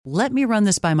"Let me run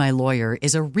this by my lawyer"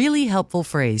 is a really helpful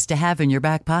phrase to have in your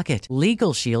back pocket.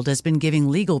 Legal Shield has been giving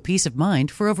legal peace of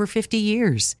mind for over 50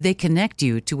 years. They connect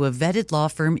you to a vetted law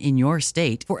firm in your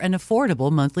state for an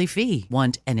affordable monthly fee.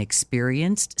 Want an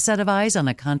experienced set of eyes on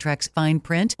a contract's fine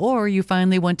print? Or you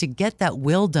finally want to get that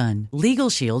will done?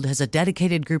 Legal Shield has a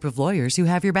dedicated group of lawyers who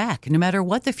have your back, no matter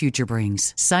what the future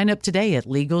brings. Sign up today at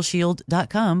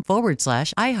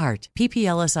LegalShield.com/iHeart.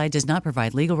 PPLSI does not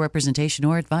provide legal representation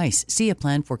or advice. See a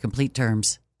plan for complete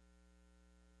terms.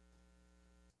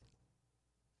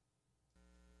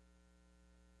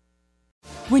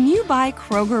 When you buy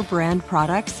Kroger brand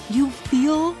products, you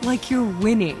feel like you're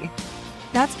winning.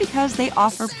 That's because they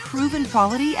offer proven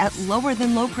quality at lower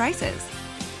than low prices.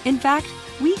 In fact,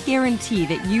 we guarantee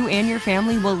that you and your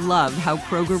family will love how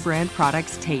Kroger brand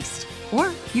products taste,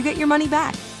 or you get your money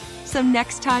back. So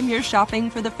next time you're shopping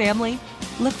for the family,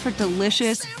 look for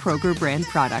delicious Kroger brand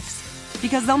products,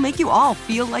 because they'll make you all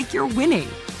feel like you're winning.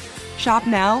 Shop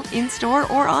now,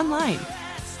 in-store, or online.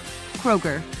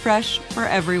 Kroger, fresh for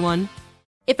everyone.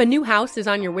 If a new house is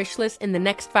on your wish list in the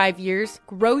next 5 years,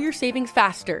 grow your savings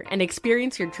faster and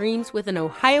experience your dreams with an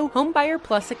Ohio Homebuyer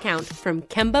Plus account from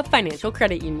Kemba Financial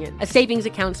Credit Union. A savings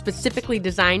account specifically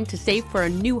designed to save for a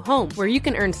new home, where you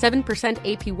can earn 7%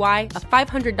 APY, a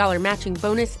 $500 matching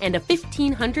bonus, and a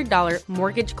 $1,500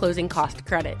 mortgage closing cost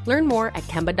credit. Learn more at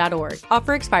Kemba.org.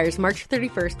 Offer expires March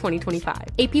 31st, 2025.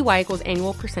 APY equals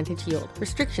annual percentage yield.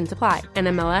 Restrictions apply.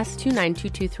 NMLS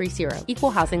 292230.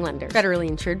 Equal housing lender. Federally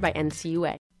insured by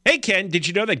NCUA. Hey, Ken, did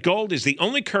you know that gold is the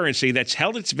only currency that's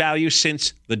held its value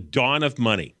since the dawn of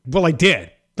money? Well, I did.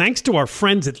 Thanks to our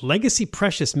friends at Legacy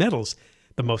Precious Metals,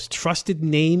 the most trusted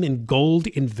name in gold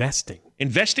investing.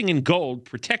 Investing in gold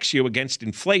protects you against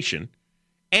inflation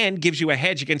and gives you a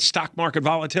hedge against stock market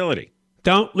volatility.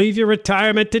 Don't leave your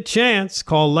retirement to chance.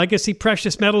 Call Legacy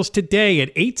Precious Metals today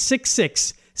at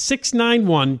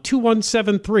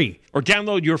 866-691-2173. Or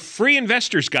download your free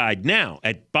investor's guide now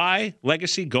at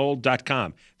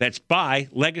buylegacygold.com. That's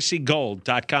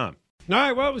buylegacygold.com. All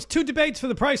right, well, it was 2 debates for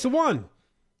the price of 1.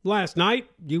 Last night,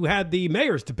 you had the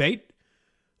mayor's debate.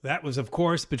 That was, of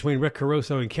course, between Rick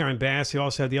Caruso and Karen Bass. You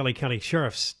also had the LA County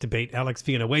Sheriff's debate, Alex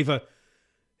Villanueva.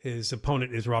 His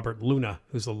opponent is Robert Luna,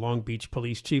 who's the Long Beach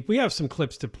police chief. We have some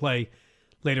clips to play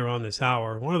later on this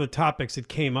hour. One of the topics that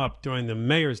came up during the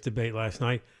mayor's debate last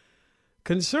night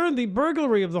concerned the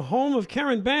burglary of the home of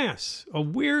Karen Bass, a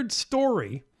weird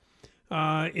story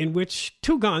in which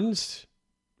 2 guns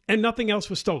and nothing else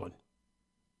was stolen.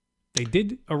 They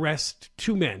did arrest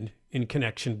 2 men in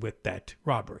connection with that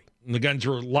robbery. The guns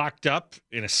were locked up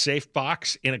in a safe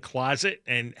box in a closet.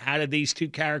 And how did these 2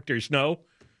 characters know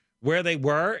where they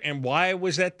were, and why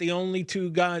was that the only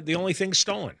thing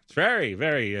stolen? It's very,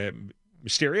 very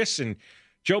mysterious. And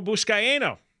Joe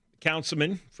Buscaino,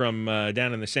 councilman from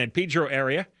down in the San Pedro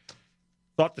area,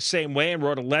 thought the same way and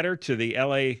wrote a letter to the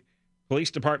L.A. Police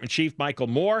Department Chief Michael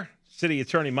Moore, City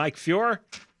Attorney Mike Feuer.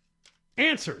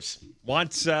 Answers.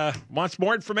 Wants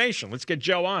more information. Let's get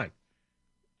Joe on,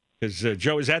 because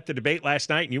Joe was at the debate last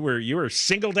night, and you were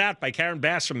singled out by Karen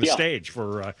Bass from the stage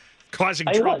for causing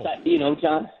trouble.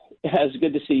 John, it's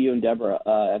good to see you and Deborah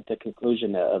at the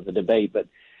conclusion of the debate. But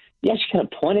she kind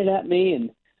of pointed at me,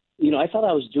 and I thought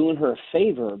I was doing her a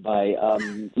favor by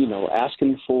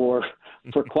asking for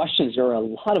questions. There are a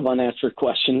lot of unanswered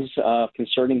questions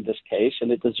concerning this case,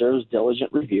 and it deserves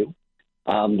diligent review.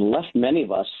 Left many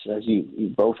of us, as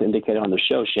you both indicated on the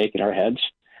show, shaking our heads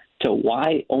to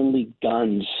why only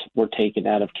guns were taken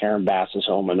out of Karen Bass's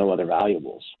home and no other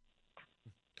valuables.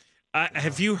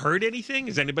 Have you heard anything?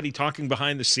 Is anybody talking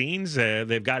behind the scenes?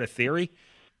 They've got a theory?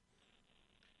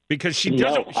 Because she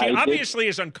obviously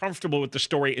is uncomfortable with the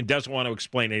story and doesn't want to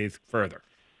explain anything further.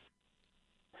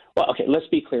 Well, okay, let's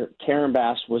be clear. Karen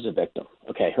Bass was a victim.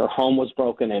 Okay, her home was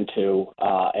broken into,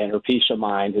 and her peace of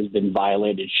mind has been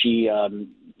violated. She,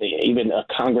 even a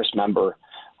Congress member,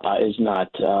 is not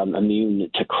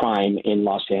immune to crime in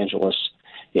Los Angeles.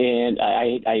 And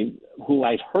who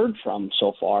I've heard from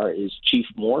so far is Chief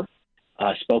Moore.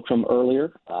 I spoke to him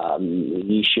earlier.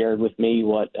 He shared with me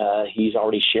what he's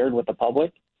already shared with the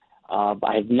public.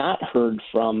 I have not heard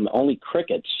from only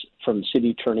crickets from City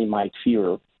Attorney Mike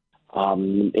Feuer.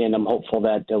 And I'm hopeful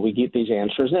that we get these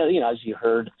answers. Now, as you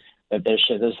heard, that this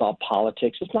is all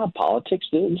politics. It's not politics.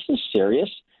 This is serious.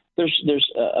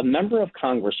 There's a member of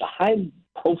Congress, a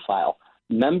high-profile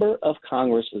member of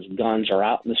Congress's guns are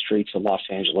out in the streets of Los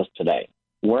Angeles today.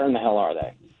 Where in the hell are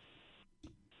they?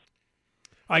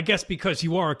 I guess because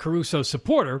you are a Caruso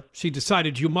supporter, she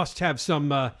decided you must have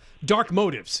some dark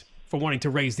motives for wanting to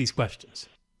raise these questions.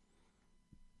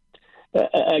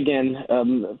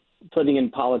 Again, putting in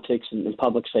politics and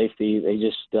public safety, they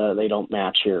just they don't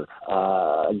match here.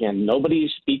 Again,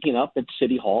 nobody's speaking up at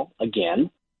City Hall. Again,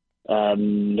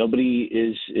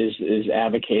 nobody is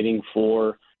advocating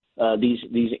for these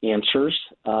answers.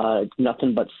 It's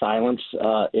nothing but silence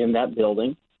in that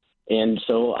building, and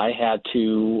so I had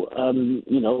to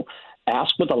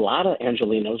ask what a lot of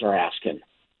Angelenos are asking: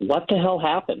 what the hell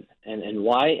happened, and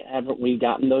why haven't we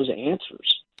gotten those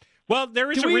answers? Well,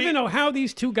 there is. Do we even know how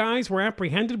these two guys were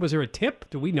apprehended? Was there a tip?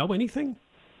 Do we know anything?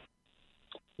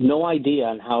 No idea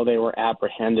on how they were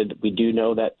apprehended. We do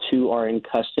know that two are in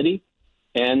custody,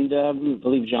 and I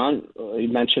believe John you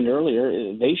mentioned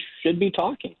earlier they should be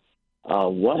talking.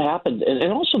 What happened,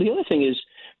 and also the other thing is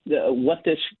what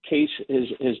this case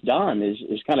has done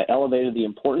is kind of elevated the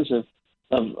importance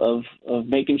of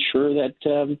making sure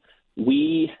that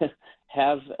we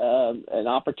have an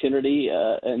opportunity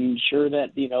and ensure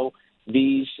that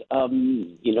these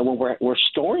when we're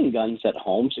storing guns at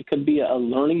homes, it could be a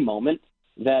learning moment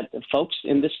that folks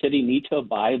in the city need to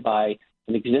abide by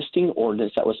an existing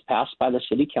ordinance that was passed by the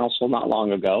city council not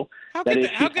long ago. How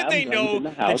could they know in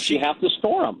the house, you have to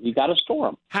store them? You got to store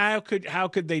them. How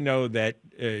could they know that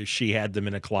she had them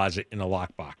in a closet in a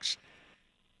lockbox?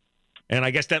 And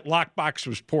I guess that lockbox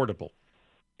was portable.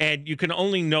 And you can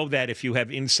only know that if you have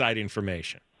inside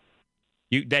information.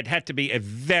 That had to be a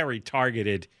very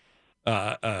targeted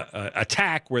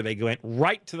attack where they went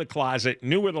right to the closet,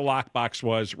 knew where the lockbox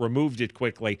was, removed it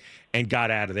quickly, and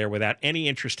got out of there without any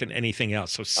interest in anything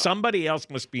else. So somebody else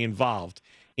must be involved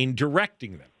in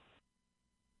directing them.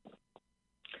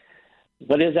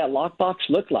 What does that lockbox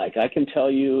look like? I can tell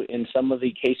you in some of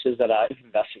the cases that I've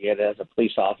investigated as a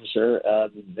police officer,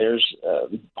 there's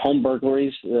home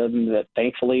burglaries that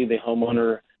thankfully the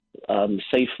homeowner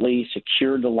safely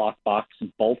secured the lockbox,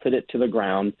 bolted it to the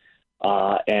ground,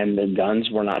 and the guns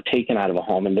were not taken out of a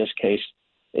home. In this case,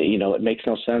 it makes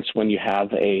no sense when you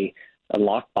have a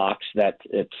lockbox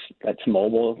that's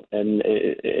mobile, and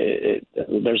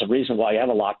there's a reason why you have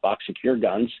a lockbox, secure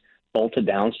guns bolted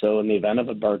down, so in the event of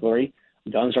a burglary,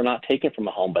 guns are not taken from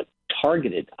a home, but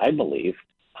targeted, I believe,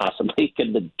 possibly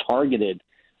could have targeted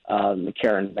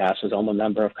Karen Bass as a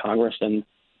member of Congress and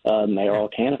mayoral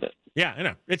candidate. Yeah, I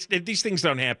know. These things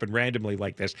don't happen randomly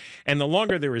like this. And the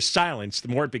longer there is silence, the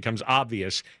more it becomes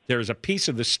obvious there is a piece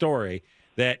of the story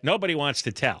that nobody wants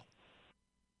to tell.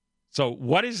 So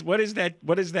what is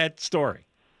that story?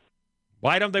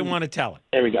 Why don't they want to tell it?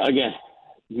 There we go. Again,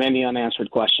 many unanswered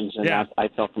questions, and I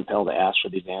felt compelled to ask for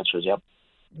these answers. Yep.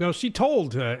 No, she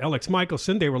told Alex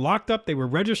Michelson they were locked up, they were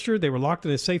registered, they were locked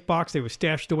in a safe box, they were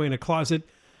stashed away in a closet.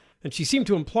 And she seemed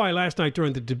to imply last night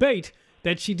during the debate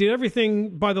that she did everything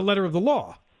by the letter of the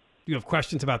law. Do you have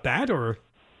questions about that, or?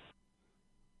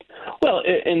 Well,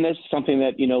 and that's something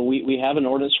that, we have an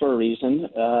ordinance for a reason,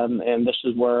 and this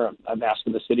is where I'm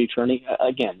asking the city attorney.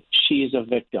 Again, she is a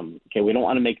victim. Okay, we don't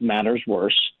want to make matters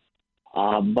worse.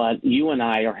 But you and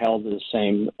I are held to the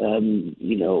same,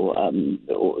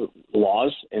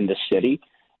 laws in the city.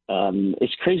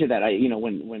 It's crazy that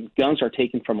when guns are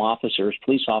taken from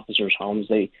police officers' homes,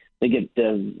 they get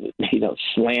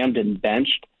slammed and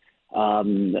benched.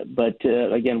 But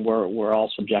again, we're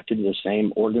all subjected to the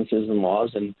same ordinances and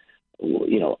laws. And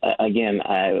again,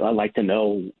 I'd like to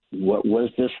know what was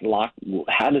this lock?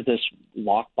 How did this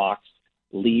lockbox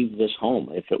leave this home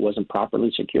if it wasn't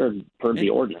properly secured per the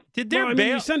ordinance?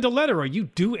 You send a letter. Are you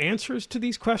due answers to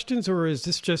these questions, or is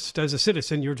this just, as a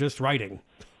citizen, you're just writing?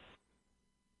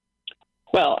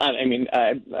 Well,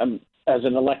 I'm as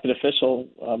an elected official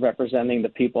representing the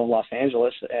people of Los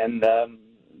Angeles, and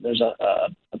there's a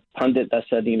pundit that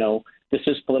said, this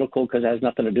is political because it has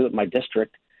nothing to do with my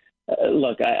district.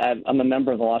 Look, I'm a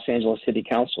member of the Los Angeles City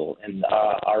Council, and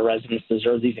our residents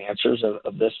deserve these answers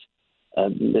of this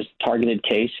targeted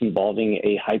case involving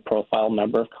a high-profile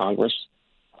member of Congress,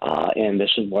 and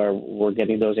this is where we're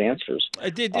getting those answers.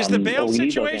 Is the bail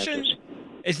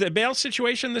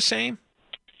situation the same?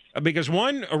 Because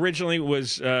one originally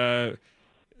was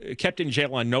kept in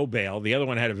jail on no bail. The other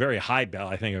one had a very high bail,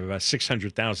 I think, of about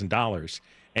 $600,000.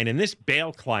 And in this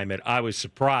bail climate, I was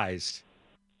surprised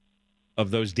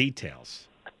of those details.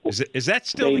 Is that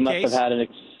still the case?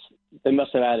 They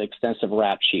must have had an extensive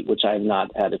rap sheet, which I have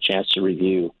not had a chance to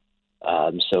review.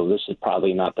 So this is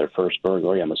probably not their first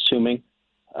burglary, I'm assuming.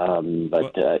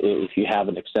 If you have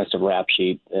an extensive rap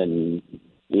sheet, and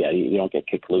you don't get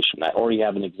kicked loose from that. Or you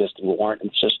have an existing warrant in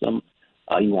the system,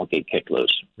 you won't get kicked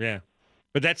loose. Yeah.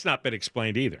 But that's not been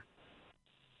explained either.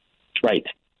 Right.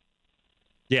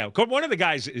 Yeah. One of the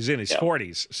guys is in his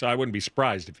 40s, so I wouldn't be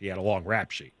surprised if he had a long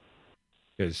rap sheet.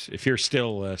 Because if you're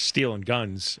still stealing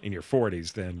guns in your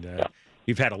 40s, then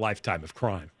you've had a lifetime of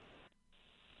crime.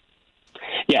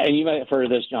 Yeah, and you might have heard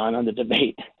of this, John, on the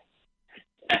debate.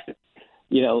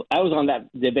 I was on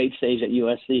that debate stage at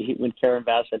USC when Karen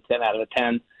Bass had 10 out of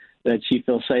 10 that she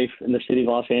feels safe in the city of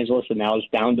Los Angeles, and now it's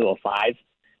down to a 5.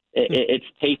 It's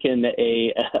taken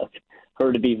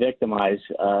her to be victimized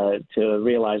to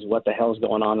realize what the hell's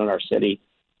going on in our city.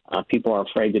 People are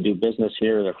afraid to do business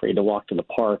here. They're afraid to walk to the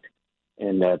park,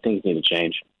 and things need to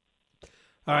change.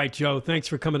 All right, Joe, thanks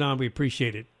for coming on. We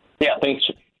appreciate it. Yeah, thanks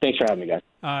for having me, guys.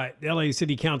 L.A.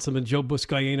 City Councilman Joe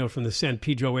Buscaino from the San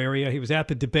Pedro area. He was at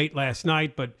the debate last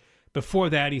night, but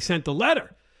before that, he sent a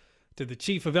letter to the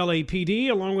chief of LAPD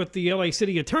along with the L.A.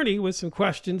 City attorney with some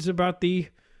questions about the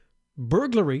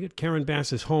burglary at Karen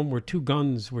Bass's home where 2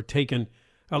 guns were taken.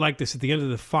 I like this at the end of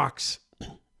the Fox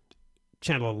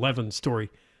Channel 11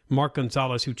 story. Mark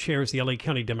Gonzalez, who chairs the L.A.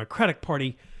 County Democratic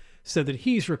Party, said that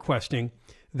he's requesting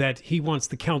that he wants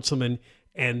the councilman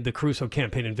and the Caruso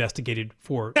campaign investigated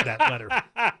for that letter.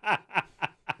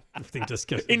 If they just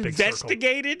get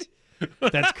investigated?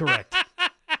 That's correct.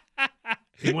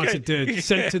 He wants it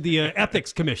sent to the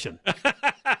Ethics Commission.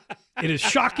 It is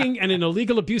shocking and an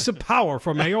illegal abuse of power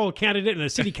for a mayoral candidate and a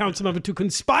city council member to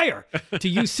conspire to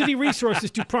use city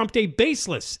resources to prompt a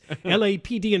baseless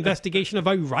LAPD investigation of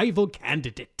a rival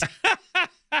candidate.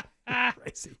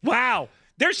 Crazy. Wow.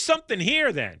 There's something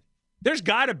here then. There's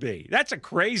got to be. That's a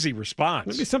crazy response.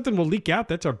 Maybe something will leak out.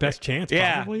 That's our best chance,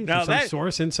 probably. No, from some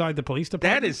source inside the police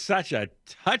department. That is such a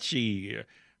touchy,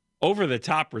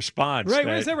 over-the-top response. Right,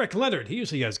 where's Eric Leonard? He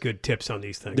usually has good tips on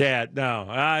these things. Yeah, no.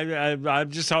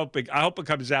 I'm just hoping. I hope it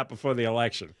comes out before the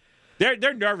election.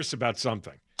 They're nervous about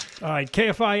something. All right,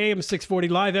 KFI AM 640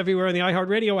 live everywhere on the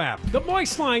iHeartRadio app. The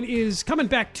Moist Line is coming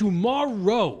back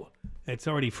tomorrow. It's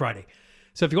already Friday.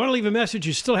 So if you want to leave a message,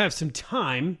 you still have some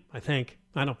time, I think.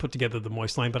 I don't put together the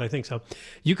Moist Line, but I think so.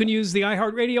 You can use the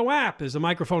iHeartRadio app as a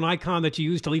microphone icon that you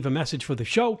use to leave a message for the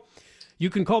show. You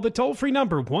can call the toll-free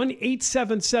number,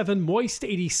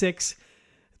 1-877-MOIST-86.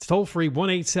 It's toll-free,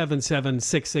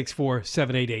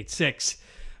 1-877-664-7886.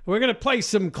 We're going to play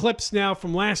some clips now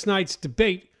from last night's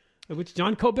debate, which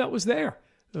John Cobell was there.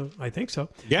 I think so.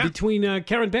 Yeah. Between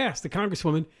Karen Bass, the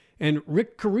congresswoman, and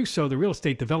Rick Caruso, the real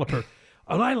estate developer.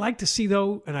 What I like to see,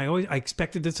 though, and I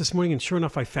expected this morning, and sure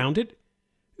enough, I found it.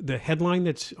 The headline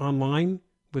that's online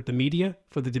with the media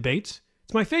for the debates.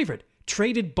 It's my favorite.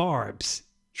 Traded barbs.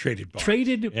 Traded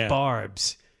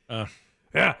barbs.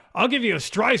 Yeah, I'll give you a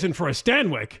Streisand for a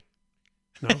Stanwyck.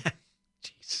 No?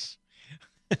 Jeez.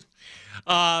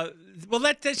 Well,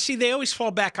 see, they always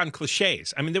fall back on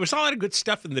cliches. I mean, there was a lot of good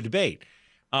stuff in the debate.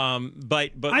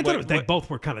 But I thought they both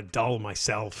were kind of dull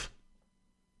myself.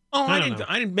 Oh, I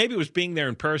didn't. Maybe it was being there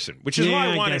in person, which is why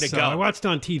I wanted to go. I watched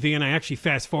on TV, and I actually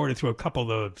fast-forwarded through a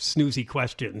couple of snoozy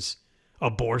questions.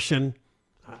 Abortion.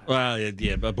 Well,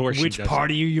 yeah, abortion. Which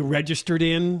party are you registered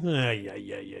in?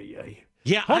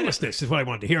 Yeah. Homelessness is what I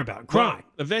wanted to hear about. Crime.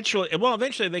 Well,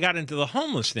 eventually they got into the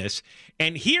homelessness,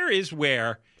 and here is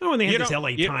where. Oh, and they had this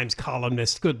L.A. Times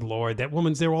columnist. Good Lord, that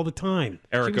woman's there all the time.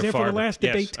 Erica she was there Farber. For the last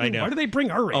debate, yes, too. I know. Why do they bring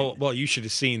her in? Oh, well, you should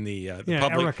have seen the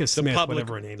public, Erica Smith,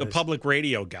 whatever her name is. The public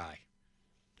radio guy.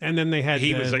 And then they had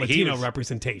Latino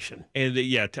representation. And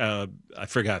I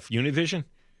forgot Univision.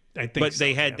 I think, but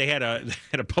they had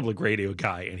a public radio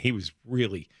guy, and he was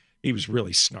really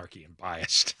snarky and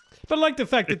biased. But I like the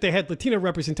fact that they had Latino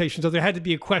representation, so there had to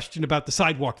be a question about the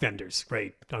sidewalk vendors.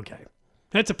 Great, okay,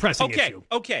 that's a pressing issue.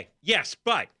 Okay, yes,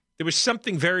 but there was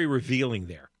something very revealing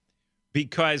there,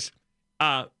 because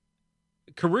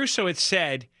Caruso had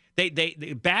said they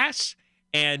Bass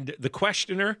and the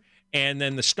questioner and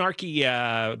then the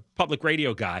snarky public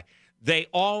radio guy, they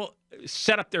all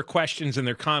set up their questions and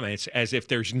their comments as if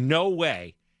there's no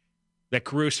way that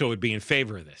Caruso would be in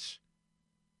favor of this.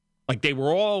 Like they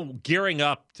were all gearing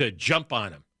up to jump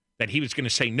on him, that he was going to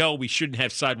say, no, we shouldn't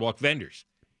have sidewalk vendors.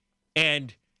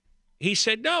 And he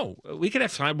said, no, we could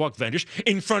have sidewalk vendors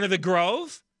in front of the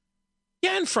Grove.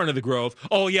 Yeah, in front of the Grove.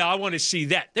 Oh, yeah, I want to see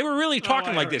that. They were really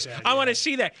talking like this. I want to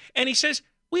see that. And he says,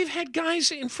 we've had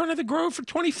guys in front of the Grove for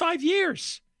 25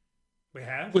 years. We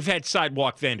have? We've had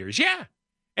sidewalk vendors, yeah.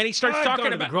 And he starts talking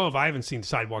about the Grove. I haven't seen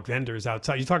sidewalk vendors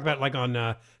outside. You talk about like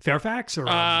on Fairfax or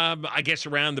I guess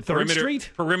around the 3rd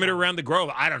Street? Perimeter around the Grove.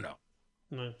 I don't know.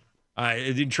 No. I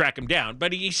didn't track him down,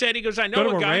 but he said, he goes, I know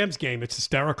Go to a guy. Rams game. It's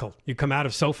hysterical. You come out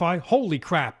of SoFi. Holy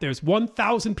crap. There's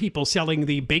 1,000 people selling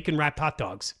the bacon-wrapped hot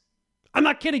dogs. I'm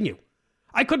not kidding you.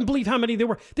 I couldn't believe how many there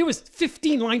were. There was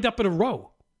 15 lined up in a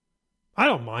row. I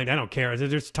don't mind. I don't care.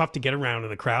 It's tough to get around in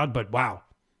the crowd, but wow.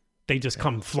 They just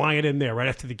come flying in there right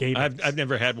after the game. I've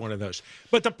never had one of those.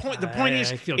 But the point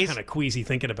is, I feel kind of queasy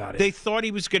thinking about it. They thought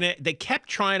he was going to. They kept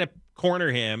trying to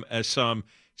corner him as some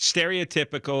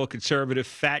stereotypical conservative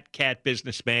fat cat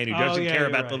businessman who doesn't care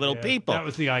about the little people. That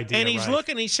was the idea. And he's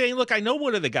looking, he's saying, look, I know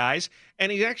one of the guys,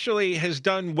 and he actually has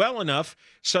done well enough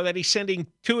so that he's sending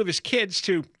 2 of his kids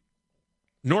to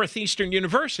Northeastern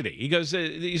University. He goes,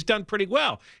 he's done pretty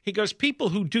well. He goes, people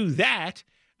who do that,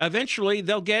 eventually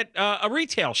they'll get a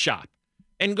retail shop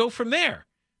and go from there.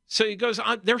 So he goes,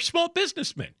 they're small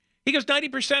businessmen. He goes,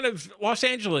 90% of Los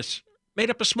Angeles made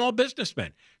up of small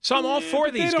businessmen. So I'm all for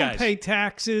these guys. They don't pay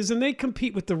taxes, and they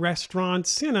compete with the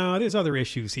restaurants. You know, there's other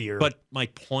issues here. But my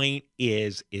point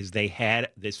is they had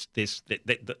this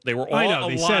they were all I know,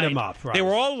 aligned. they set him up. Right. They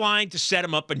were all aligned to set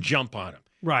him up and jump on him.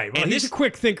 Right. Well, and he's a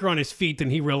quick thinker on his feet, and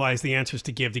he realized the answers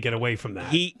to give to get away from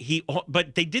that.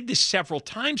 But they did this several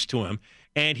times to him,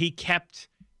 and he kept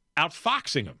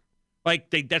outfoxing him.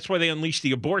 Like, that's why they unleashed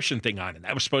the abortion thing on him.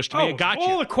 That was supposed to be a gotcha.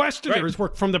 All the questioners were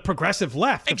from the progressive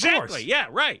left, exactly, of course. Yeah,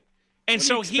 right. And what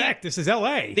do you expect? This is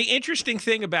L.A. The interesting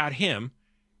thing about him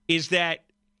is that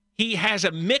he has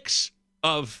a mix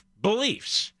of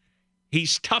beliefs.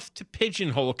 He's tough to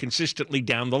pigeonhole consistently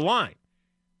down the line.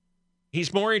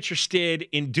 He's more interested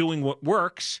in doing what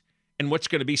works and what's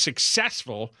going to be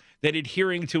successful than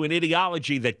adhering to an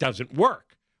ideology that doesn't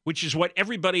work, which is what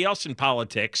everybody else in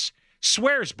politics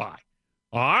swears by.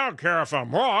 I don't care if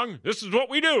I'm wrong. This is what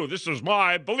we do. This is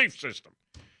my belief system.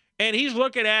 And he's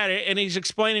looking at it and he's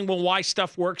explaining, well, why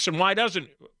stuff works and why doesn't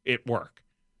it work.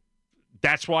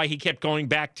 That's why he kept going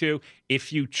back to,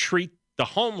 if you treat the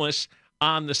homeless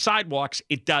on the sidewalks,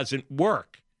 it doesn't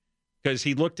work. Because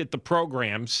he looked at the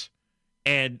programs,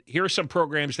 and here are some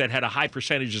programs that had a high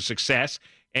percentage of success,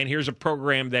 and here's a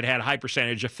program that had a high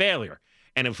percentage of failure.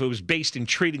 And if it was based in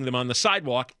treating them on the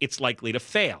sidewalk, it's likely to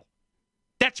fail.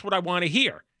 That's what I want to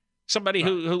hear. Somebody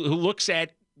who looks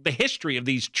at the history of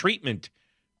these treatment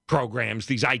programs,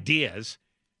 these ideas,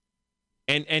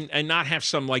 and not have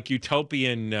some like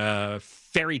utopian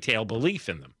fairy tale belief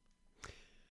in them.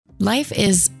 Life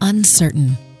is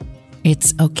uncertain.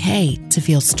 It's okay to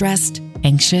feel stressed,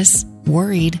 anxious,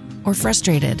 worried, or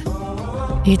frustrated.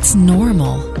 It's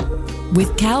normal.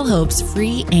 With CalHope's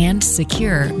free and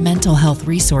secure mental health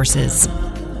resources,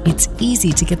 it's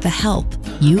easy to get the help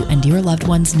you and your loved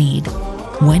ones need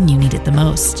when you need it the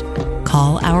most.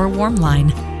 Call our warm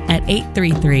line at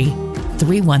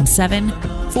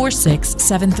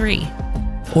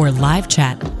 833-317-4673 or live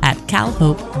chat at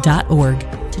calhope.org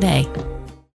today.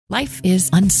 Life is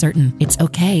uncertain. It's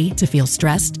okay to feel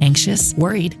stressed, anxious,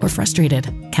 worried, or frustrated.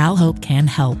 CalHope can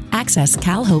help. Access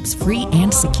CalHope's free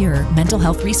and secure mental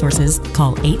health resources.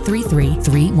 Call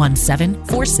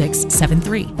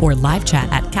 833-317-4673 or live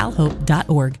chat at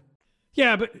calhope.org.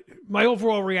 Yeah, but my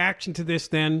overall reaction to this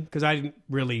then, because I didn't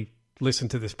really listen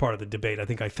to this part of the debate. I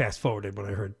think I fast-forwarded when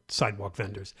I heard sidewalk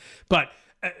vendors. But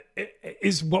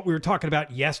is what we were talking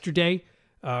about yesterday.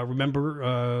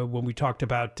 Remember when we talked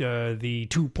about the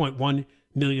 2.1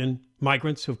 million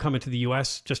migrants who have come into the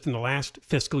U.S. just in the last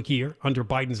fiscal year under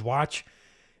Biden's watch?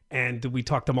 And we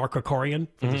talked to Mark Krikorian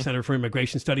from the Center for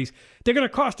Immigration Studies. They're going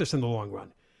to cost us in the long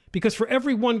run. Because for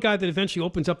every one guy that eventually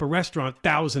opens up a restaurant,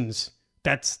 thousands,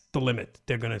 that's the limit.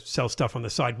 They're going to sell stuff on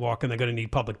the sidewalk, and they're going to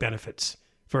need public benefits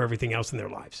for everything else in their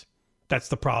lives. That's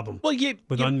the problem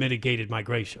with unmitigated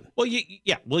migration. Well,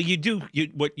 you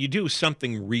do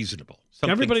something reasonable.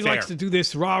 Something Everybody fair. likes to do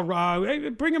this rah-rah. Hey,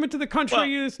 bring them into the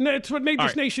country. It's what made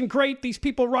this nation great. These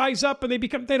people rise up and they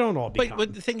don't all become.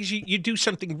 But the thing is, you do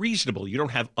something reasonable. You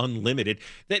don't have unlimited.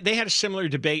 They had a similar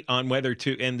debate on whether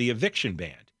to end the eviction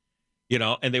ban,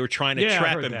 and they were trying to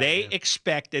trap him. They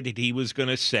expected that he was going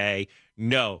to say,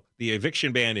 no, the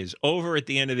eviction ban is over at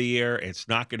the end of the year. It's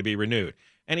not going to be renewed.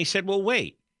 And he said, well,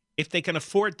 wait. If they can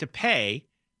afford to pay,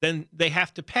 then they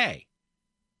have to pay.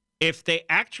 If they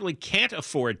actually can't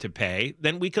afford to pay,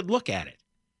 then we could look at it.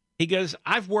 He goes,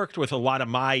 I've worked with a lot of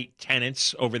my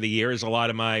tenants over the years, a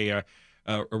lot of my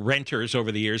renters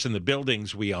over the years in the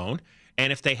buildings we own.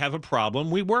 And if they have a problem,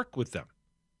 we work with them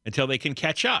until they can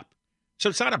catch up. So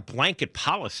it's not a blanket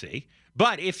policy.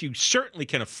 But if you certainly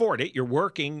can afford it, you're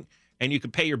working and you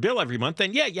can pay your bill every month,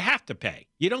 then yeah, you have to pay.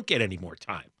 You don't get any more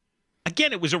time.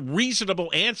 Again, it was a reasonable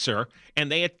answer,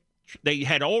 and they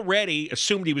had already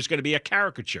assumed he was going to be a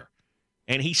caricature.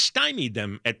 And he stymied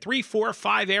them at 3, 4,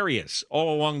 5 areas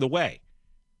all along the way.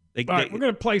 All right, we're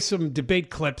going to play some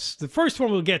debate clips. The first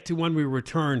one we'll get to when we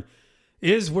return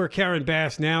is where Karen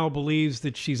Bass now believes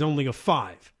that she's only a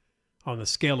 5 on the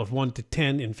scale of 1 to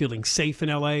 10 in feeling safe in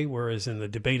L.A., whereas in the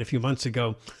debate a few months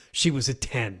ago, she was a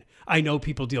 10. I know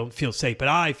people don't feel safe, but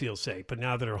I feel safe. But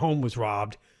now that her home was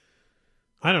robbed,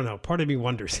 I don't know. Part of me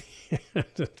wonders.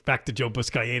 Back to Joe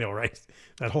Buscaino, right?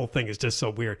 That whole thing is just so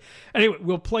weird. Anyway,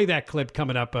 we'll play that clip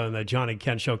coming up on the John and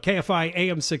Ken Show. KFI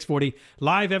AM 640,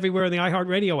 live everywhere in the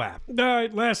iHeartRadio app. All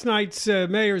right, last night's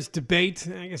mayor's debate.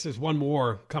 I guess there's one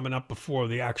more coming up before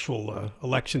the actual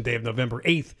election day of November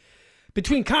 8th.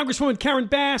 Between Congresswoman Karen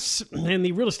Bass and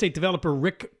the real estate developer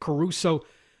Rick Caruso.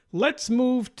 Let's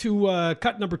move to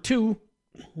cut number 2,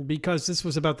 because this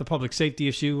was about the public safety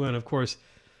issue and, of course,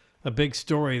 a big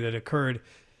story that occurred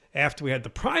after we had the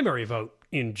primary vote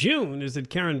in June is that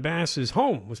Karen Bass's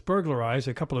home was burglarized.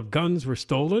 A couple of guns were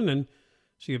stolen, and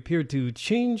she appeared to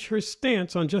change her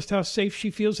stance on just how safe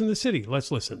she feels in the city. Let's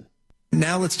listen.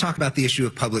 Now let's talk about the issue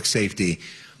of public safety.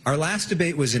 Our last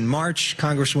debate was in March.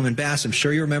 Congresswoman Bass, I'm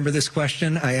sure you remember this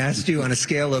question. I asked you on a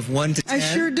scale of 1 to 10. I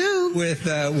sure do. With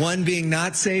 1 being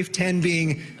not safe, 10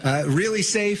 being really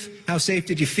safe. How safe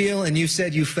did you feel? And you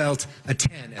said you felt a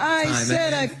 10 at the time. I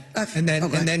said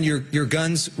and then your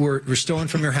guns were stolen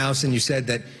from your house, and you said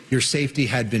that your safety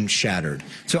had been shattered.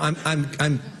 So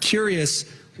I'm curious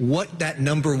what that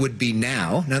number would be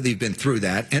now that you've been through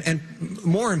that, and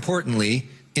more importantly,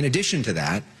 in addition to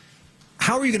that,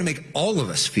 how are you going to make all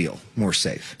of us feel more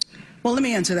safe? Well, let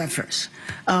me answer that first.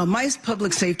 My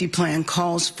public safety plan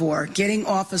calls for getting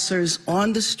officers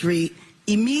on the street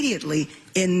immediately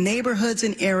in neighborhoods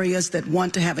and areas that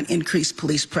want to have an increased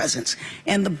police presence.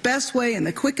 And the best way and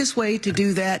the quickest way to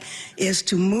do that is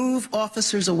to move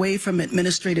officers away from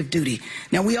administrative duty.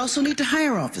 Now, we also need to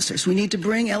hire officers. We need to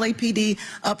bring LAPD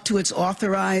up to its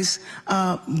authorized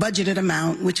budgeted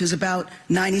amount, which is about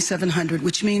 9,700,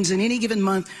 which means in any given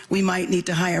month, we might need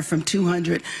to hire from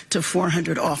 200 to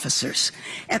 400 officers.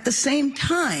 At the same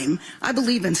time, I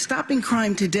believe in stopping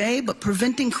crime today, but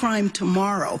preventing crime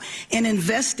tomorrow, and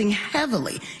investing heavily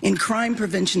in crime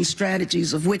prevention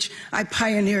strategies, of which I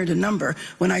pioneered a number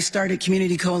when I started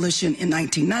Community Coalition in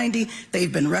 1990.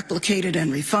 They've been replicated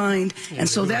and refined, and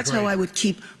so that's how I would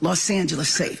keep Los Angeles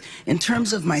safe. In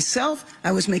terms of myself,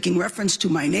 I was making reference to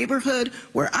my neighborhood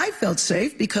where I felt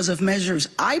safe because of measures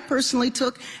I personally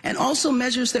took and also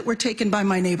measures that were taken by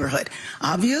my neighborhood.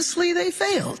 Obviously, they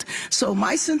failed. So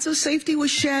my sense of safety was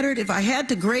shattered. If I had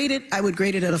to grade it, I would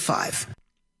grade it at a 5.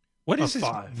 What is this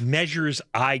measures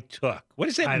I took? What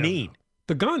does that mean?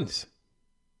 The guns.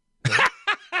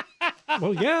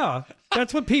 Well, yeah.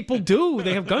 That's what people do.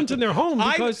 They have guns in their home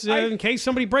because in case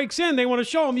somebody breaks in, they want to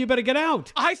show them, you better get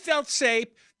out. I felt safe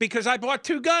because I bought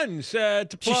 2 guns to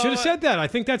play. She should have said that. I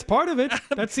think that's part of it.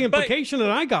 That's the implication that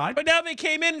I got. But now they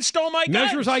came in and stole my guns.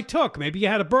 Measures I took. Maybe you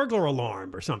had a burglar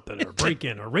alarm or something, or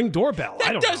break-in, or ring doorbell.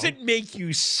 I don't know. That doesn't make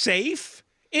you safe.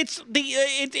 It's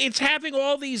it's having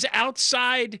all these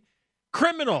outside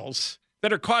criminals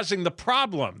that are causing the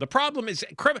problem. The problem is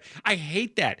I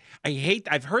hate that.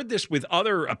 I've heard this with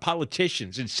other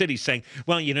politicians in cities saying,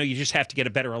 well, you just have to get a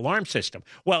better alarm system.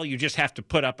 Well, you just have to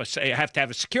have to have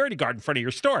a security guard in front of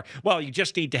your store. Well, you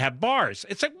just need to have bars.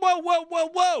 It's like,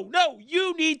 whoa. No,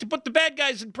 you need to put the bad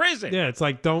guys in prison. Yeah, it's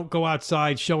like, don't go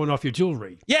outside showing off your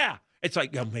jewelry. Yeah. It's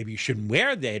like, maybe you shouldn't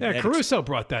wear that. Yeah, Caruso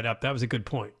brought that up. That was a good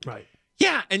point. Right.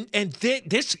 Yeah, and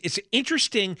this is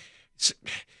interesting.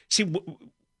 See,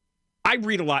 I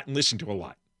read a lot and listen to a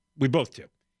lot. We both do.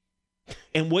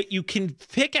 And what you can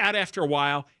pick out after a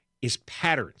while is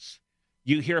patterns.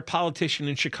 You hear a politician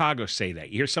in Chicago say that.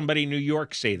 You hear somebody in New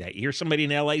York say that. You hear somebody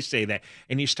in L.A. say that.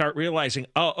 And you start realizing,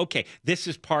 oh, okay, this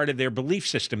is part of their belief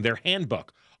system, their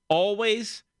handbook.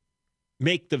 Always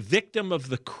make the victim of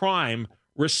the crime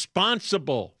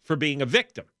responsible for being a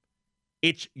victim.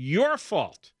 It's your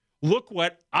fault. Look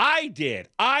what I did.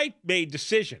 I made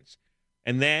decisions.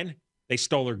 And then they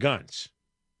stole her guns.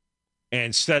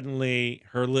 And suddenly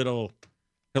her little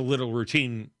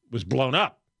routine was blown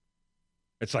up.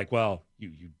 It's like, well,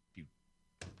 you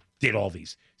did all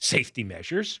these safety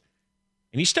measures,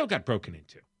 and you still got broken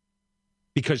into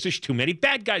because there's too many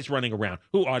bad guys running around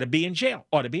who ought to be in jail,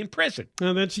 ought to be in prison.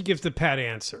 And then she gives the pat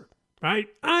answer, right?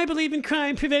 I believe in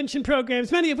crime prevention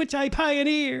programs, many of which I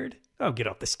pioneered. Oh, get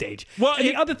off the stage. Well, and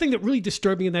the other thing that really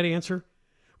disturbed me in that answer,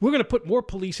 we're going to put more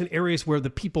police in areas where the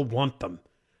people want them.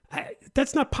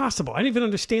 That's not possible. I didn't even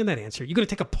understand that answer. You're going to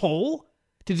take a poll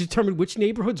to determine which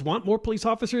neighborhoods want more police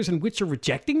officers and which are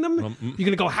rejecting them? You're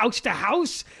going to go house to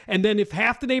house, and then if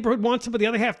half the neighborhood wants them but the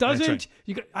other half doesn't?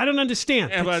 Right. I don't understand.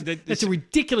 Yeah, that's a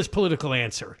ridiculous political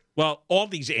answer. Well, all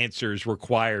these answers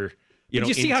require, Did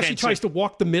you see how she tries to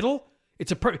walk the middle?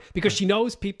 It's because she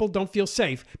knows people don't feel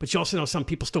safe, but she also knows some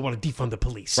people still want to defund the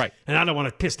police. Right. And I don't want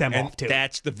to piss them off, too.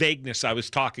 That's the vagueness I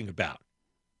was talking about.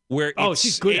 where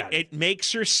she's good at it. It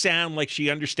makes her sound like she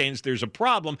understands there's a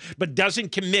problem, but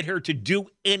doesn't commit her to do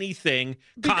anything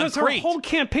because concrete. Her whole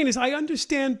campaign is, I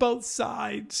understand both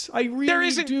sides. I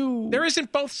really do. There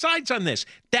isn't both sides on this.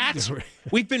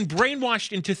 We've been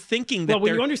brainwashed into thinking that. Well,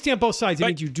 when you understand both sides, it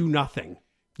means you do nothing.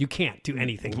 You can't do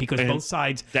anything because both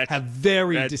sides have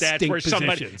very distinct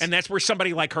positions. And that's where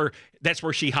somebody like her, that's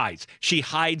where she hides. She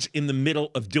hides in the middle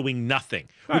of doing nothing,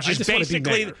 which is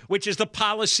basically, which is the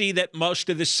policy that most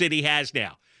of the city has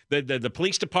now. The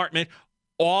police department,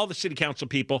 all the city council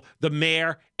people, the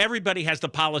mayor, everybody has the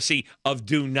policy of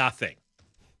do nothing.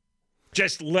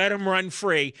 Just let them run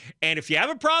free. And if you have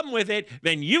a problem with it,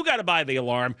 then you got to buy the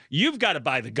alarm. You've got to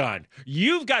buy the gun.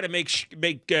 You've got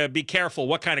to be careful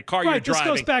what kind of car you're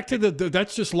driving. This goes back to the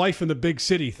that's just life in the big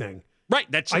city thing. Right.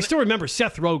 I still remember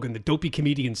Seth Rogen, the dopey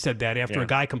comedian, said that after a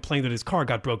guy complained that his car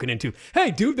got broken into.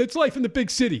 Hey, dude, that's life in the big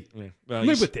city. Yeah. Well,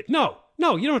 live with it. No,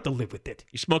 you don't have to live with it.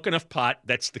 You smoke enough pot.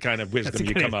 That's the kind of wisdom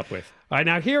you come up with. All right,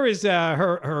 now here is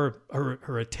her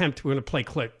attempt. We're going to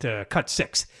play cut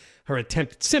 6. Her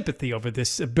attempt at sympathy over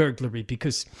this burglary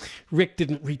because Rick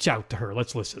didn't reach out to her.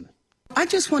 Let's listen. I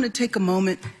just want to take a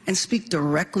moment and speak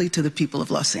directly to the people of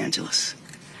Los Angeles.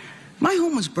 My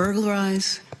home was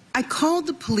burglarized. I called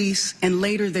the police, and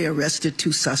later they arrested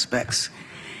 2 suspects.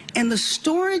 And the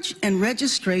storage and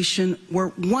registration were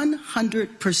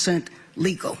 100%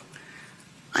 legal.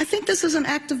 I think this is an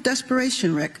act of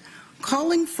desperation, Rick.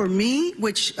 Calling for me,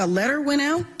 which a letter went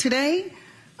out today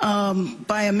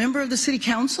by a member of the city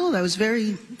council that I was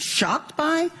very shocked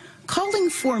by,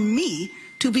 calling for me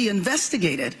to be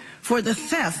investigated for the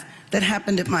theft that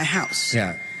happened at my house.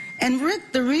 Yeah. And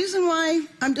Rick, the reason why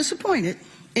I'm disappointed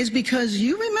is because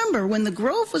you remember when the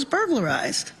Grove was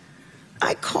burglarized,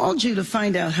 I called you to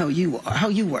find out how you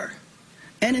were.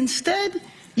 And instead,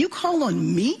 you call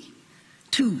on me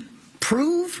to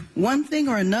prove one thing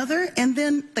or another, and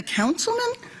then the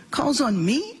councilman calls on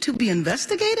me to be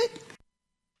investigated?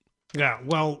 Yeah,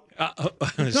 well,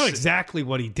 it's not exactly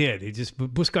what he did.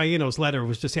 Buscaino's letter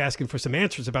was just asking for some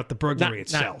answers about the burglary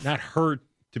itself. Not her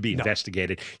to be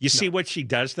investigated. You see what she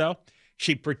does, though?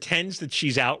 She pretends that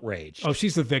she's outraged. Oh,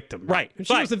 she's the victim. Right. And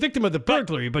she was the victim of the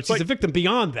burglary, but she's a victim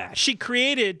beyond that. She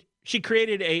created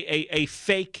a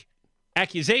fake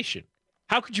accusation.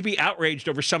 How could you be outraged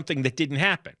over something that didn't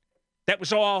happen? That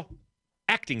was all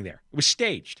acting there. It was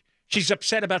staged. She's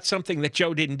upset about something that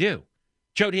Joe didn't do.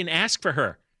 Joe didn't ask for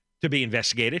her to be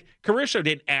investigated. Caruso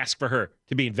didn't ask for her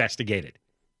to be investigated.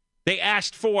 They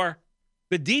asked for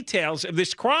the details of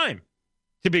this crime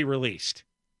to be released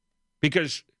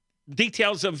because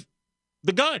details of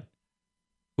the gun.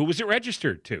 Who was it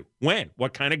registered to? When?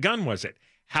 What kind of gun was it?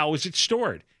 How was it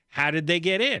stored? How did they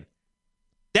get in?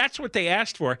 That's what they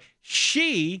asked for.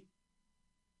 She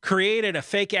created a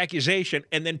fake accusation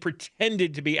and then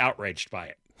pretended to be outraged by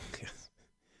it.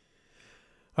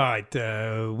 All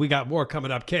right, we got more coming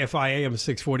up. KFI AM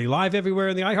 640 live everywhere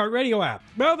in the iHeartRadio app.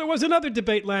 Well, there was another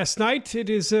debate last night. It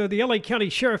is the LA County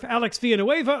Sheriff Alex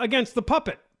Villanueva against the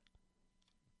puppet.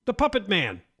 The puppet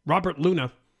man, Robert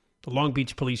Luna, the Long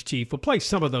Beach police chief. We'll play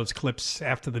some of those clips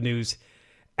after the news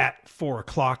at 4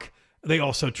 o'clock. They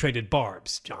also traded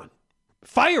barbs, John.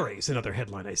 Fiery is another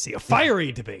headline I see. A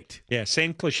fiery debate. Yeah,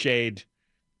 same cliched.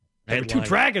 There were 2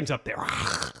 dragons up there.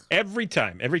 Every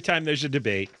time there's a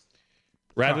debate,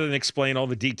 rather than explain all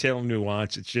the detail and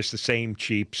nuance, it's just the same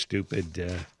cheap,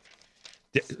 stupid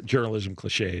journalism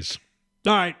cliches.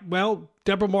 All right. Well,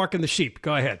 Deborah Mark and the sheep.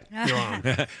 Go ahead. You're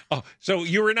on. Oh, so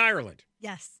you were in Ireland?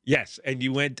 Yes. Yes, and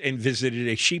you went and visited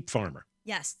a sheep farmer.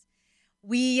 Yes.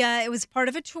 It was part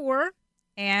of a tour,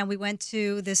 and we went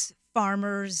to this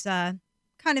farmer's,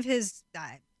 kind of his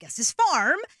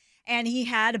farm, and he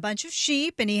had a bunch of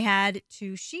sheep, and he had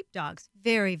 2 sheepdogs.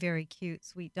 Very, very cute,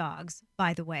 sweet dogs,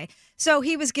 by the way. So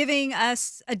he was giving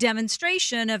us a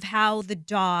demonstration of how the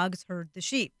dogs herd the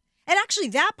sheep. And actually,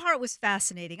 that part was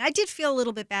fascinating. I did feel a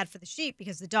little bit bad for the sheep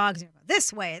because the dogs go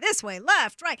this way,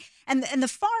 left, right. And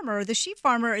the sheep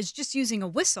farmer is just using a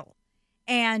whistle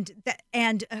and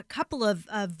a couple of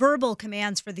verbal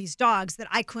commands for these dogs that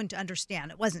I couldn't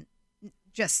understand. It wasn't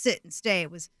just sit and stay.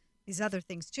 It was these other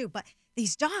things too. But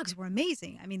these dogs were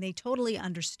amazing. I mean, they totally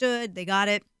understood. They got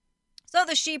it. So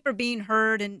the sheep are being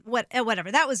herd and whatever.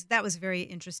 That was very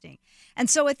interesting. And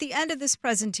so at the end of this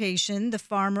presentation, the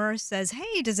farmer says,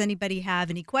 hey, does anybody have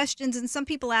any questions? And some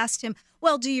people asked him,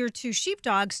 well, do your 2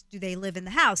 sheepdogs, do they live in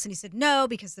the house? And he said, no,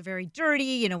 because they're very dirty.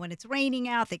 You know, when it's raining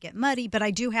out, they get muddy. But I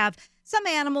do have some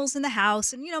animals in the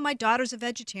house. And, you know, my daughter's a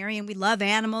vegetarian. We love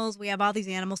animals. We have all these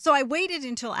animals. So I waited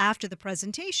until after the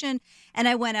presentation, and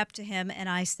I went up to him and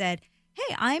I said,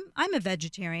 hey, I'm a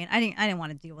vegetarian. I didn't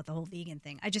want to deal with the whole vegan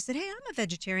thing. I just said, hey, I'm a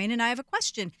vegetarian and I have a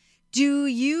question. Do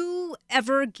you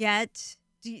ever get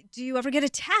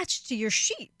attached to your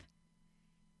sheep?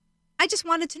 I just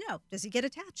wanted to know, does he get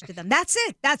attached to them? That's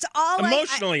it. That's all.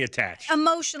 Emotionally attached.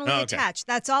 Emotionally okay. attached.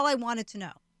 That's all I wanted to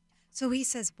know. So he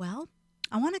says, well,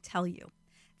 I want to tell you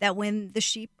that when the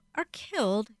sheep are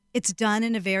killed, it's done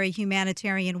in a very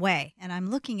humanitarian way. And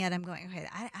I'm looking at him going, okay,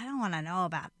 I don't want to know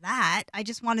about that. I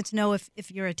just wanted to know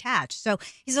if you're attached. So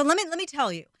he said, let me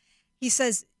tell you. He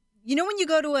says, you know when you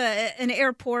go to an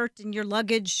airport and your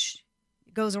luggage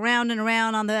goes around and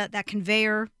around on that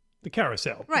conveyor? The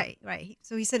carousel. Right.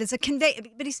 So he said it's a conveyor,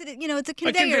 but he said, it's a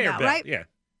conveyor belt, right? Yeah.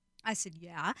 I said,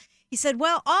 yeah. He said,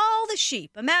 well, all the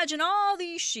sheep, imagine all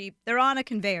these sheep, they're on a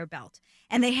conveyor belt.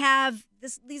 And they have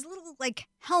these little, like,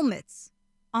 helmets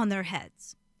on their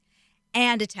heads.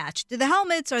 And attached to the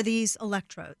helmets are these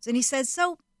electrodes. And he says,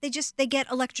 so they get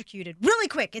electrocuted really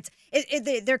quick.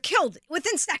 They're killed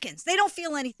within seconds. They don't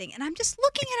feel anything. And I'm just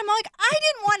looking at him like, I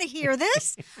didn't want to hear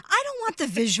this. I don't want the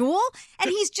visual. And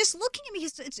he's just looking at me.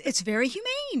 It's very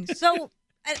humane. So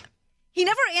he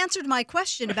never answered my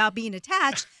question about being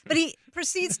attached, but he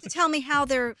proceeds to tell me how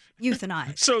they're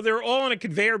euthanized. So they're all on a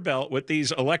conveyor belt with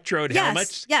these electrode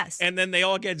helmets. Yes. And then they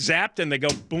all get zapped and they go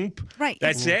boom. Right.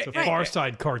 That's it. It's a Far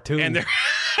Side cartoon. And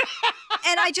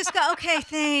and I just go, okay,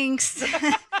 thanks.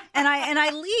 and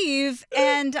I leave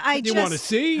and I Do you want to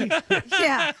see?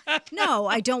 Yeah. No,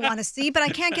 I don't want to see, but I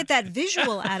can't get that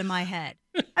visual out of my head.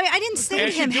 I mean, I didn't say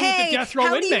to him, hey, death row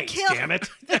how do you inmates, kill? damn it.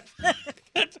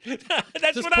 That's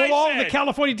Just what pull I all said. the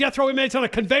California death row inmates on a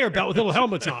conveyor belt with little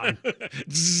helmets on.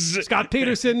 Scott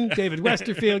Peterson, David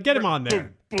Westerfield, get him on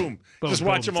there. Boom. Boom, Just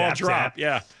watch boom, them all zap, drop. zap.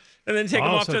 Yeah. And then take them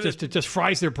off So to it just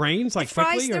fries their brains like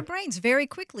Fries quickly? their brains very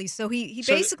quickly. So he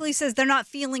basically says they're not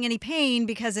feeling any pain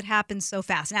because it happens so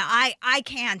fast. Now I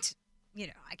can't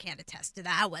attest to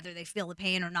that, whether they feel the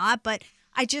pain or not, but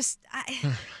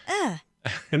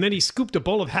And then he scooped a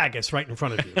bowl of haggis right in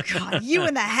front of you. God, you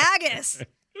and the haggis.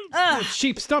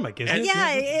 Sheep stomach, isn't it?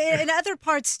 Yeah, and other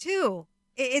parts too.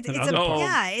 It's but it's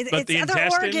the other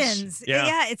intestines? organs.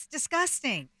 Yeah. It's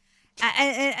disgusting.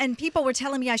 And people were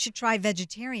telling me I should try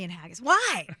vegetarian haggis.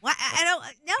 Why? I don't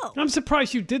know. I'm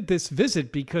surprised you did this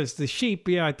visit because the sheep,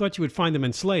 I thought you would find them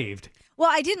enslaved. Well,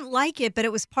 I didn't like it, but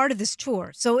it was part of this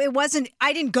tour. So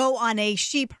I didn't go on a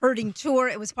sheep herding tour.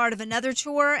 It was part of another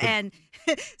tour. And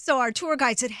so our tour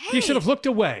guide said, hey. You should have looked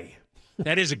away.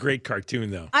 That is a great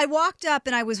cartoon, though. I walked up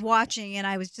and I was watching and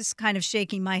I was just kind of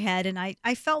shaking my head and I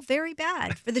felt very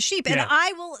bad for the sheep. And Yeah.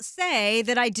 I will say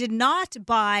that I did not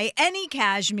buy any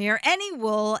cashmere, any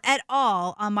wool at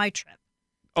all on my trip.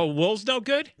 Oh, wool's no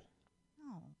good?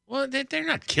 No. Well, they're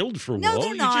not killed for No, wool.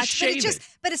 they're You not. just shave it.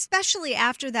 But especially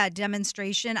after that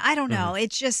demonstration, I don't know.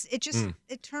 It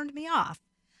turned me off.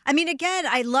 I mean, again,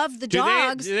 I love the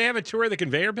dogs. Do they have a tour of the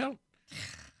conveyor belt?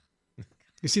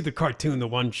 You see the cartoon, the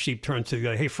one sheep turns to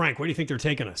the, hey, Frank, where do you think they're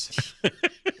taking us?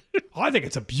 Oh, I think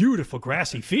it's a beautiful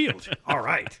grassy field. All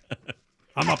right.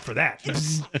 I'm up for that.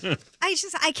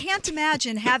 I can't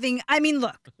imagine having, I mean,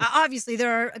 look, obviously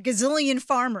there are a gazillion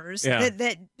farmers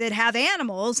that have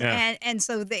animals and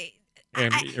so they.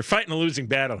 And you're fighting a losing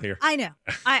battle here. I know.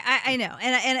 I know.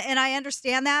 And I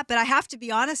understand that, but I have to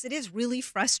be honest, it is really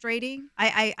frustrating.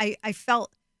 I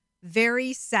felt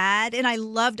very sad and I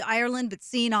loved Ireland, but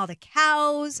seeing all the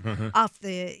cows off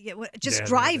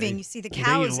driving, you see the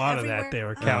cows. They eat a lot everywhere. of that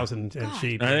there, cows and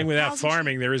sheep. I think without Cows and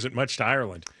farming, there isn't much to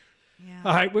Ireland. Yeah.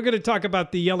 All right, we're going to talk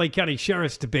about the LA County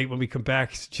Sheriff's debate when we come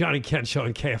back. It's Johnny Kent Show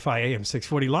on KFI AM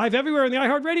 640 live everywhere in the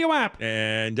iHeartRadio app.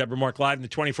 And Deborah Mark live in the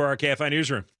 24-hour KFI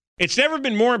newsroom. It's never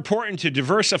been more important to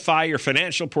diversify your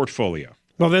financial portfolio.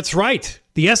 Well, that's right.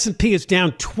 The S&P is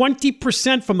down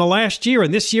 20% from the last year,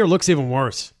 and this year looks even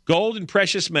worse. Gold and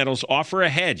precious metals offer a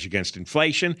hedge against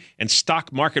inflation and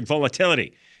stock market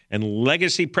volatility. And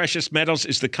Legacy Precious Metals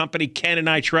is the company Ken and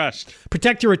I trust.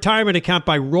 Protect your retirement account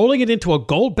by rolling it into a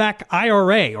gold-backed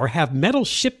IRA or have metals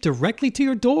shipped directly to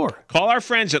your door. Call our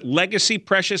friends at Legacy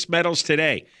Precious Metals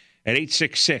today at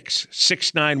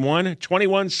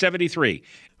 866-691-2173.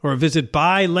 Or visit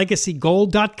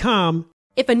buylegacygold.com.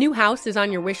 If a new house is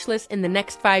on your wish list in the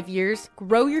next 5 years,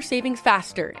 grow your savings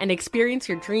faster and experience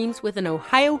your dreams with an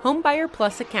Ohio Homebuyer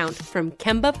Plus account from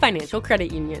Kemba Financial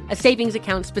Credit Union. A savings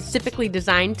account specifically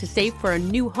designed to save for a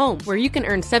new home where you can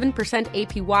earn 7%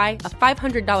 APY, a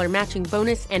 $500 matching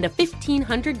bonus, and a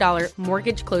 $1,500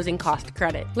 mortgage closing cost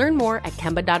credit. Learn more at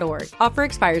Kemba.org. Offer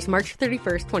expires March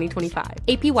 31st, 2025.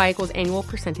 APY equals annual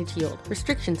percentage yield.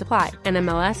 Restrictions apply.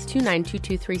 NMLS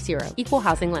 292230. Equal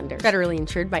housing lender. Federally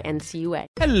insured by NCUA. way.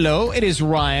 Hello, it is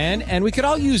Ryan, and we could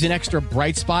all use an extra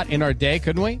bright spot in our day,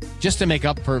 couldn't we? Just to make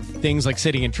up for things like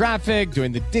sitting in traffic,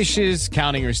 doing the dishes,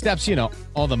 counting your steps,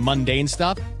 all the mundane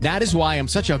stuff. That is why I'm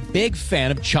such a big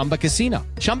fan of Chumba Casino.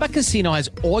 Chumba Casino has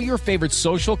all your favorite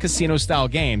social casino-style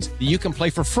games that you can play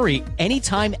for free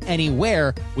anytime,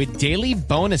 anywhere with daily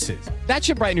bonuses. That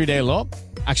should brighten your day a little.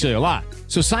 Actually, a lot.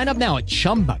 So sign up now at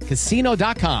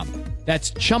ChumbaCasino.com.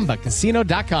 That's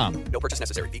ChumbaCasino.com. No purchase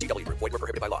necessary. VGW Group. Void where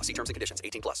prohibited by law. See terms and conditions.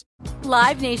 18+.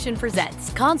 Live Nation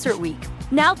presents Concert Week.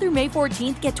 Now through May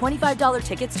 14th, get $25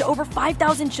 tickets to over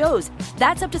 5,000 shows.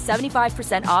 That's up to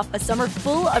 75% off a summer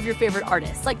full of your favorite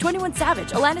artists like 21 Savage,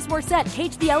 Alanis Morissette,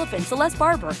 Cage the Elephant, Celeste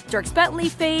Barber, Dierks Bentley,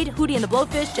 Fade, Hootie and the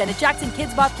Blowfish, Janet Jackson,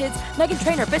 Kidz Bop Kids, Meghan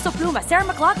Trainor, Peso Pluma, Sarah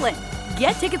McLachlan.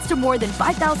 Get tickets to more than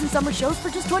 5,000 summer shows for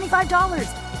just $25.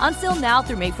 On sale now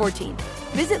through May 14th.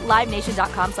 Visit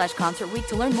LiveNation.com/Concert Week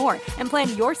to learn more and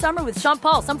plan your summer with Sean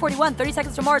Paul, Sum 41, 30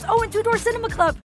 Seconds to Mars, and Two Door Cinema Club.